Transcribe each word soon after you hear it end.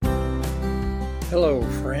Hello,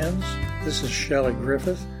 friends. This is Doctor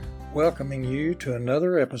Griffith, welcoming you to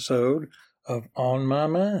another episode of On My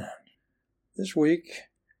Mind. This week,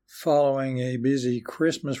 following a busy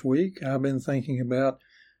Christmas week, I've been thinking about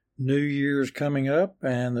New Year's coming up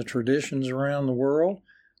and the traditions around the world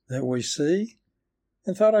that we see,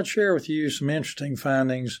 and thought I'd share with you some interesting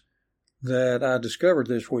findings that I discovered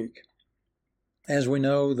this week. As we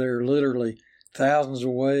know, there are literally thousands of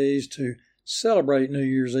ways to celebrate New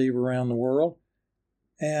Year's Eve around the world.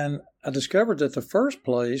 And I discovered that the first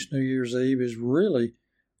place New Year's Eve is really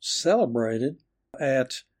celebrated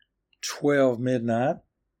at 12 midnight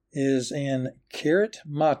is in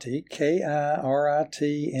Kiritmati, K-I-R-I-T-M-A-T-I,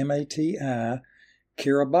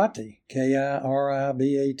 Kiribati,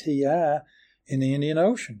 K-I-R-I-B-A-T-I, in the Indian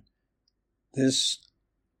Ocean. This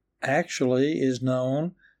actually is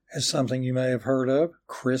known as something you may have heard of,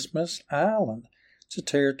 Christmas Island. It's a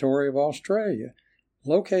territory of Australia.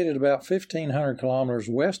 Located about 1,500 kilometers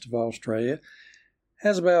west of Australia,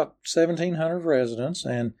 has about 1,700 residents,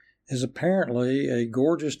 and is apparently a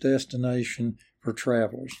gorgeous destination for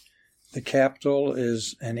travelers. The capital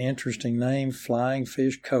is an interesting name, Flying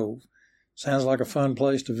Fish Cove. Sounds like a fun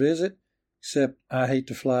place to visit, except I hate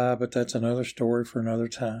to fly, but that's another story for another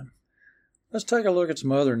time. Let's take a look at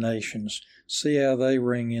some other nations, see how they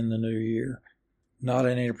ring in the new year. Not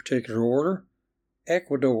in any particular order.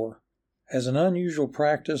 Ecuador has an unusual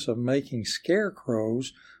practice of making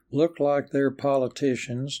scarecrows look like they're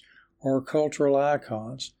politicians or cultural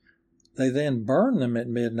icons. They then burn them at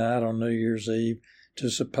midnight on New Year's Eve to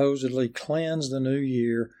supposedly cleanse the new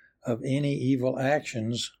year of any evil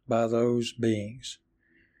actions by those beings.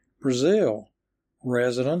 Brazil,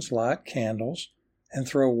 residents light candles and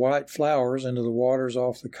throw white flowers into the waters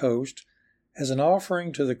off the coast as an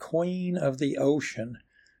offering to the Queen of the Ocean,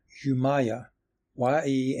 Yemaya,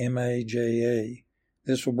 Y-E-M-A-J-A.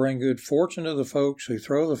 This will bring good fortune to the folks who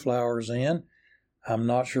throw the flowers in. I'm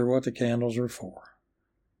not sure what the candles are for.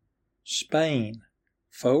 Spain.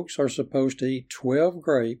 Folks are supposed to eat 12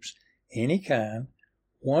 grapes, any kind,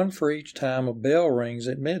 one for each time a bell rings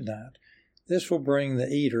at midnight. This will bring the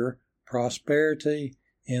eater prosperity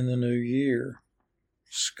in the new year.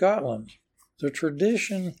 Scotland. The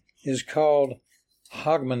tradition is called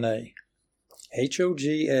Hogmanay,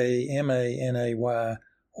 Hogmanay,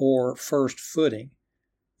 or first footing.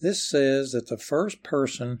 This says that the first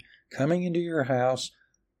person coming into your house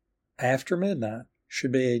after midnight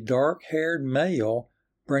should be a dark-haired male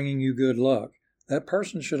bringing you good luck. That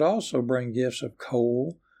person should also bring gifts of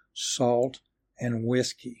coal, salt, and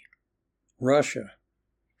whiskey. Russia.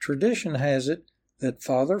 Tradition has it that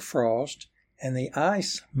Father Frost and the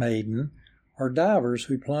Ice Maiden are divers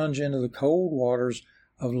who plunge into the cold waters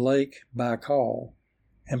of Lake Baikal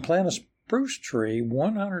and plant a spruce tree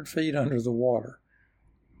 100 feet under the water.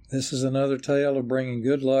 This is another tale of bringing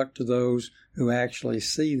good luck to those who actually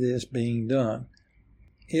see this being done.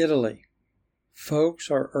 Italy.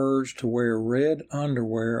 Folks are urged to wear red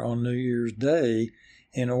underwear on New Year's Day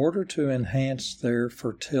in order to enhance their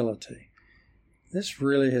fertility. This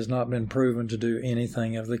really has not been proven to do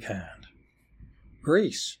anything of the kind.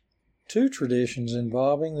 Greece. Two traditions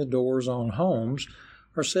involving the doors on homes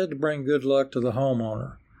are said to bring good luck to the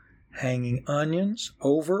homeowner: hanging onions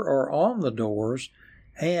over or on the doors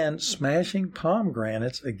and smashing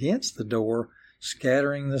pomegranates against the door,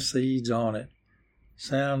 scattering the seeds on it.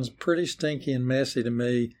 Sounds pretty stinky and messy to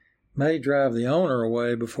me. May drive the owner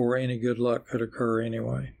away before any good luck could occur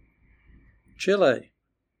anyway. Chile.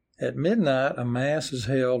 At midnight, a mass is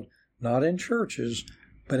held not in churches,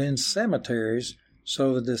 but in cemeteries,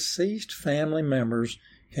 so the deceased family members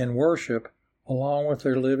can worship along with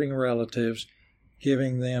their living relatives,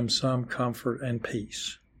 giving them some comfort and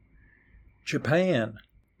peace. Japan.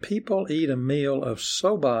 People eat a meal of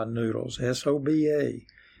soba noodles, S-O-B-A.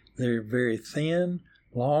 They're very thin,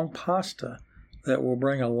 long pasta that will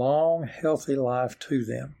bring a long, healthy life to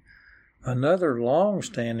them. Another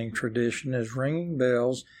long-standing tradition is ringing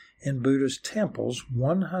bells in Buddhist temples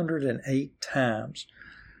 108 times.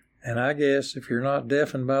 And I guess if you're not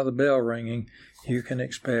deafened by the bell ringing, you can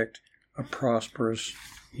expect a prosperous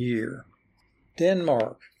year.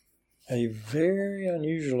 Denmark. A very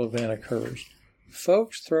unusual event occurs.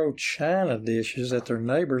 Folks throw china dishes at their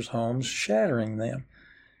neighbors' homes, shattering them.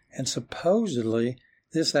 And supposedly,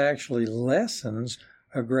 this actually lessens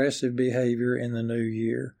aggressive behavior in the new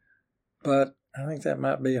year. But I think that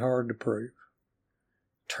might be hard to prove.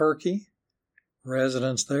 Turkey.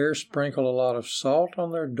 Residents there sprinkle a lot of salt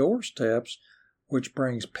on their doorsteps, which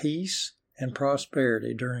brings peace and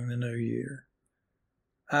prosperity during the new year.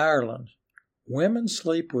 Ireland. Women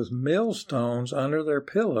sleep with millstones under their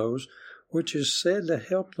pillows, which is said to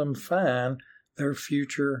help them find their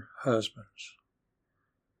future husbands.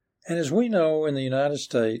 And as we know in the United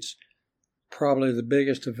States, probably the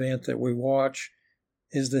biggest event that we watch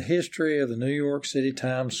is the history of the New York City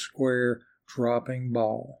Times Square dropping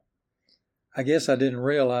ball. I guess I didn't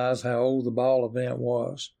realize how old the ball event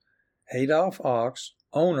was. Adolph Ochs,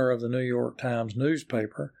 owner of the New York Times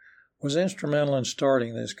newspaper, was instrumental in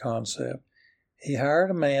starting this concept. He hired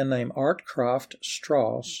a man named Artcroft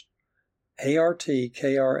Strauss,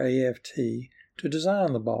 Artkraft, to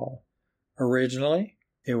design the ball. Originally,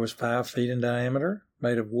 it was 5 feet in diameter,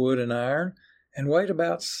 made of wood and iron, and weighed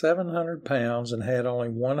about 700 pounds and had only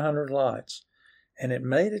 100 lights, and it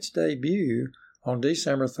made its debut on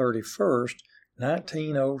December 31st,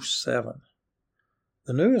 1907.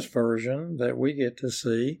 The newest version that we get to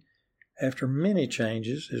see, after many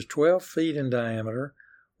changes, is 12 feet in diameter,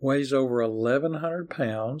 weighs over 1,100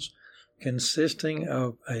 pounds, consisting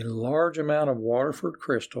of a large amount of Waterford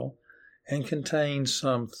crystal, and contains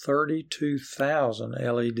some 32,000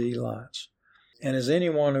 LED lights. And as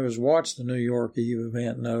anyone who has watched the New Year's Eve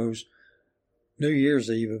event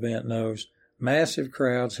knows, massive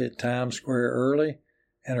crowds hit Times Square early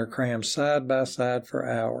and are crammed side by side for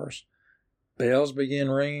hours. Bells begin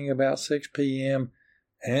ringing about 6 p.m.,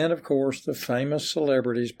 and of course the famous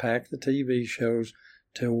celebrities pack the TV shows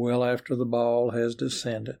till well after the ball has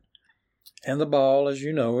descended. And the ball, as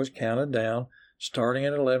you know, is counted down, starting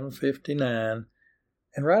at 11:59,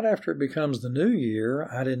 and right after it becomes the new year,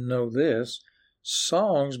 I didn't know this,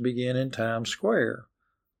 songs begin in Times Square.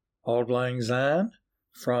 Auld Lang Syne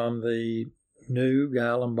from the new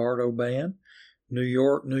Guy Lombardo Band, New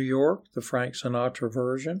York, New York, the Frank Sinatra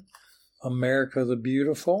version, America the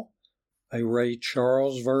Beautiful, a Ray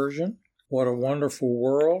Charles version, What a Wonderful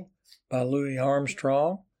World by Louis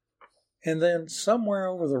Armstrong, and then Somewhere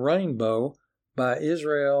Over the Rainbow by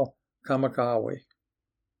Israel Kamakawi.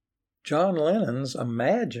 John Lennon's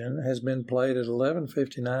Imagine has been played at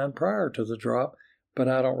 11:59 prior to the drop, but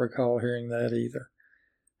I don't recall hearing that either.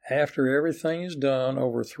 After everything is done,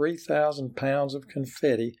 over 3,000 pounds of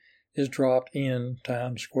confetti is dropped in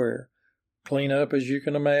Times Square. Cleanup, as you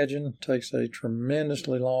can imagine, takes a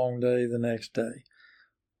tremendously long day the next day.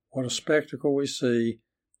 What a spectacle we see.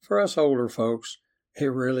 For us older folks, it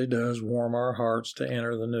really does warm our hearts to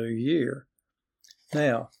enter the new year.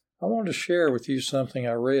 Now, I want to share with you something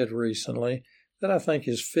I read recently that I think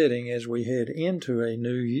is fitting as we head into a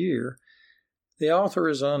new year. The author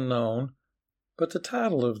is unknown, but the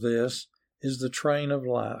title of this is The Train of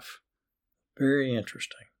Life. Very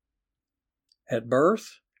interesting. At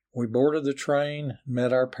birth, we boarded the train and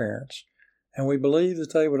met our parents, and we believed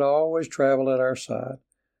that they would always travel at our side.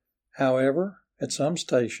 However, at some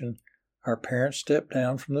station, our parents stepped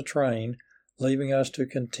down from the train, leaving us to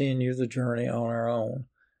continue the journey on our own.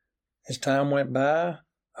 As time went by,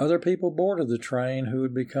 other people boarded the train who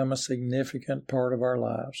would become a significant part of our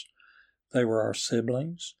lives. They were our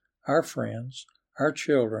siblings, our friends, our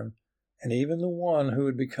children, and even the one who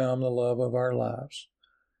would become the love of our lives.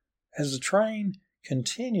 As the train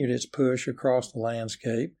continued its push across the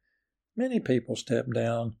landscape, many people stepped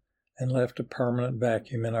down and left a permanent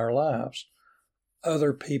vacuum in our lives.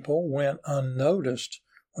 Other people went unnoticed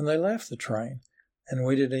when they left the train, and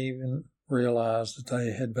we didn't even realize that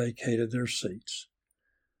they had vacated their seats.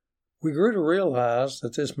 We grew to realize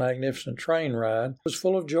that this magnificent train ride was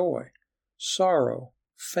full of joy, sorrow,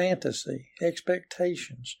 fantasy,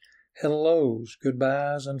 expectations, hellos,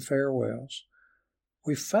 goodbyes, and farewells.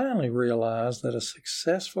 We finally realized that a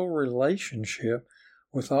successful relationship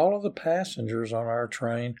with all of the passengers on our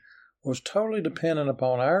train was totally dependent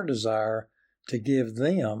upon our desire to give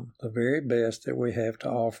them the very best that we have to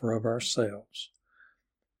offer of ourselves.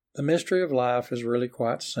 The mystery of life is really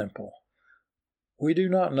quite simple. We do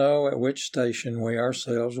not know at which station we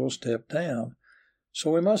ourselves will step down,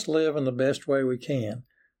 so we must live in the best way we can,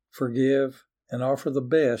 forgive, and offer the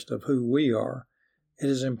best of who we are. It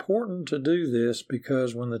is important to do this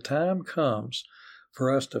because when the time comes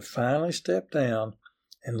for us to finally step down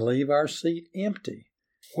and leave our seat empty,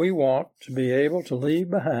 we want to be able to leave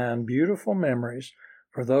behind beautiful memories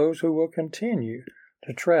for those who will continue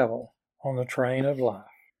to travel on the train of life.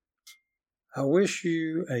 I wish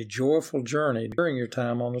you a joyful journey during your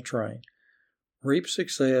time on the train. Reap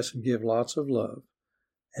success and give lots of love.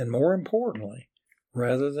 And more importantly,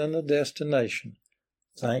 rather than the destination,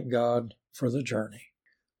 thank God for the journey.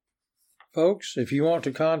 Folks, if you want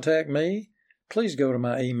to contact me, please go to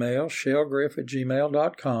my email,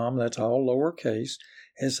 shelgrif@gmail.com. That's all lowercase,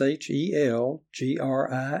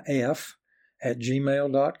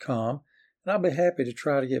 SHELGRIF@gmail.com. And I'll be happy to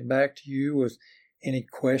try to get back to you with any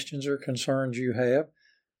questions or concerns you have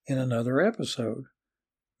in another episode.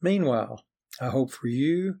 Meanwhile, I hope for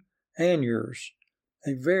you and yours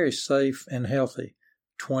a very safe and healthy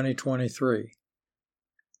 2023.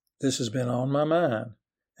 This has been on my mind,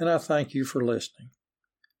 and I thank you for listening.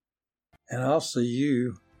 And I'll see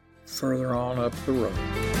you further on up the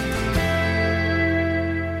road.